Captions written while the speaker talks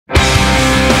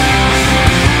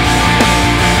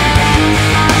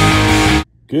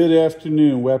Good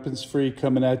afternoon, Weapons Free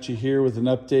coming at you here with an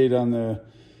update on the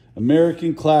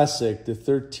American Classic, the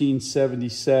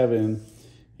 1377.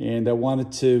 And I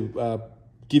wanted to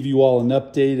give you all an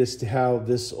update as to how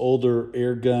this older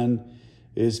air gun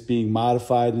is being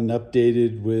modified and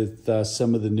updated with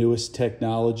some of the newest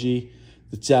technology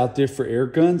that's out there for air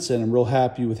guns. And I'm real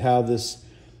happy with how this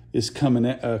is coming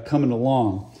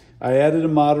along. I added a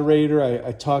moderator.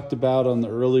 I talked about on the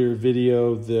earlier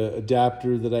video the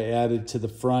adapter that I added to the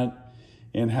front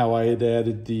and how I had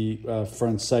added the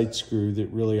front sight screw that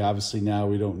really obviously now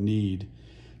we don't need.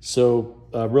 So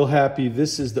real happy.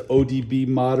 This is the ODB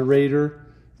moderator.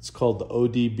 It's called the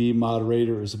ODB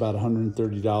moderator. It was about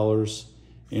 $130.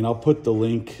 And I'll put the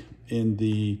link in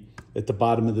at the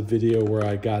bottom of the video where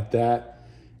I got that.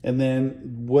 And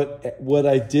then what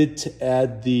I did to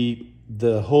add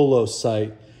the holo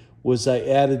sight was I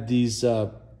added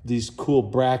these cool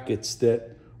brackets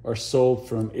that are sold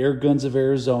from Air Guns of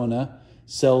Arizona,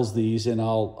 sells these, and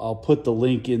I'll put the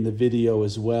link in the video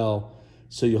as well,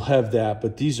 so you'll have that.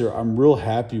 But I'm real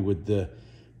happy with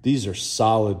these are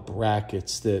solid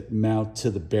brackets that mount to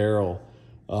the barrel.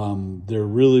 They're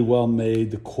really well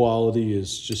made. The quality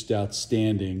is just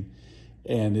outstanding,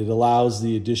 and it allows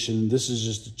the addition. This is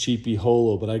just a cheapy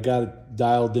holo, but I got it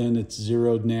dialed in. It's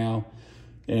zeroed now.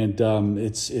 And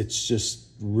it's just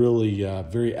really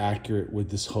very accurate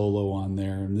with this holo on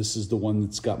there. And this is the one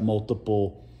that's got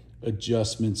multiple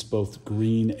adjustments, both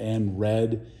green and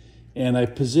red. And I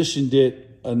positioned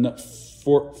it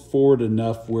forward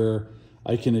enough where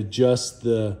I can adjust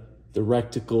the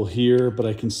reticle here, but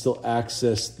I can still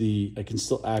access the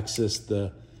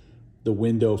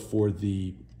window for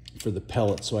the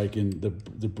pellet. So I can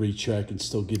the breech, I can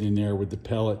still get in there with the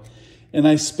pellet. And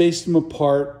I spaced them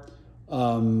apart.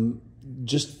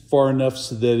 Just far enough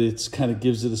so that it's kind of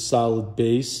gives it a solid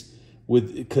base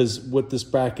because what this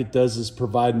bracket does is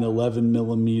provide an 11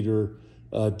 millimeter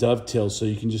dovetail, so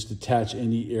you can just attach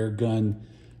any air gun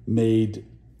made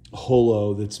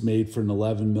holo that's made for an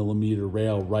 11 millimeter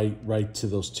rail right to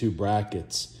those two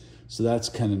brackets. So that's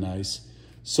kind of nice.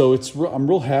 So I'm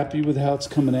real happy with how it's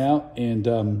coming out. And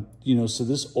so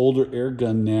this older air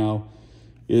gun now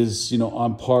is,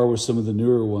 on par with some of the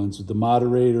newer ones, with the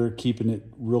moderator, keeping it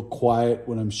real quiet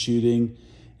when I'm shooting.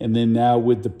 And then now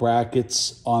with the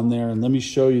brackets on there. And let me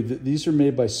show you, these are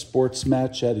made by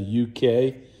Sportsmatch out of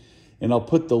UK. And I'll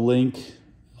put the link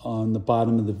on the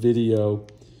bottom of the video.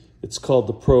 It's called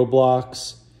the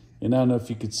Problox. And I don't know if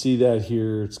you could see that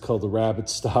here. It's called the Rabbit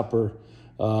Stopper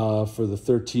for the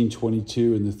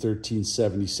 1322 and the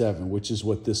 1377, which is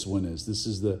what this one is. This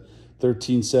is the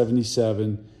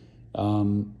 1377.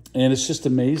 And it's just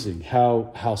amazing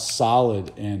how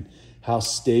solid and how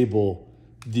stable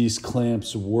these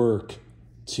clamps work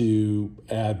to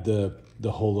add the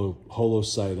holo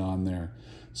sight on there.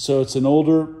 So it's an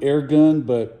older air gun,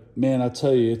 but man, I'll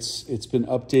tell you, it's been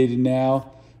updated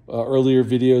now. Earlier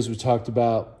videos we talked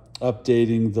about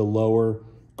updating the lower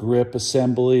grip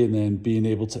assembly and then being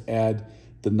able to add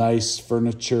the nice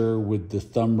furniture with the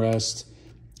thumb rest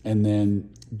and then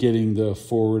getting the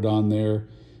forward on there.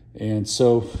 And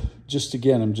so just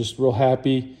again, I'm just real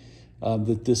happy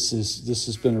that this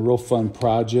has been a real fun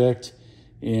project.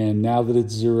 And now that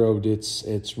it's zeroed,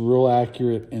 it's real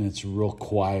accurate and it's real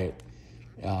quiet.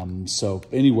 So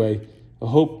anyway, I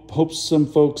hope some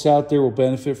folks out there will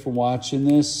benefit from watching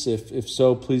this. If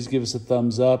so, please give us a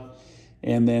thumbs up.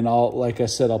 And then like I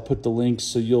said, I'll put the links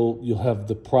so you'll have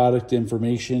the product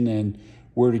information and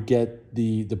where to get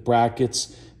the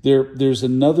brackets. There's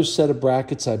another set of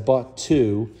brackets. I bought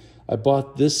two. I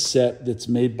bought this set that's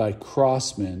made by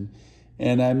Crosman,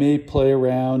 and I may play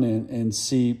around and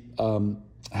see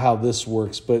how this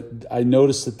works. But I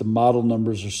noticed that the model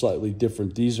numbers are slightly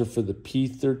different. These are for the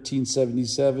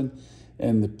P1377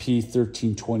 and the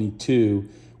P1322,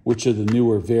 which are the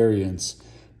newer variants.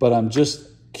 But I'm just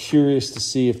curious to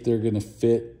see if they're going to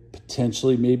fit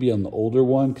potentially maybe on the older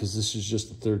one, because this is just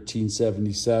the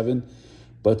 1377.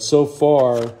 But so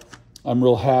far, I'm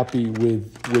real happy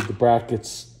with the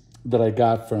brackets that I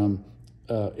got from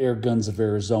Air Guns of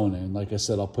Arizona. And like I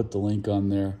said, I'll put the link on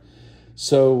there.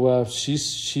 So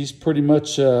she's pretty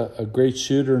much a great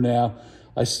shooter now.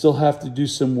 I still have to do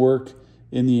some work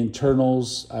in the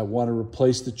internals. I want to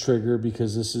replace the trigger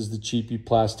because this is the cheapy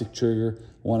plastic trigger. I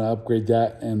want to upgrade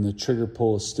that, and the trigger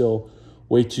pull is still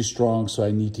way too strong, so I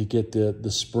need to get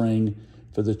the spring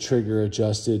for the trigger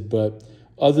adjusted. But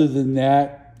other than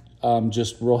that, I'm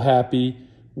just real happy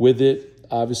with it.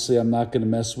 Obviously, I'm not going to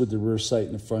mess with the rear sight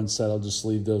and the front sight. I'll just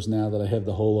leave those now that I have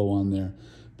the holo on there.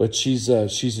 But she's a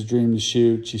dream to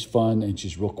shoot. She's fun, and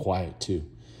she's real quiet, too.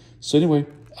 So anyway,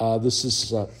 this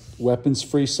is Weapons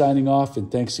Free signing off,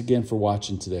 and thanks again for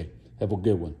watching today. Have a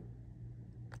good one.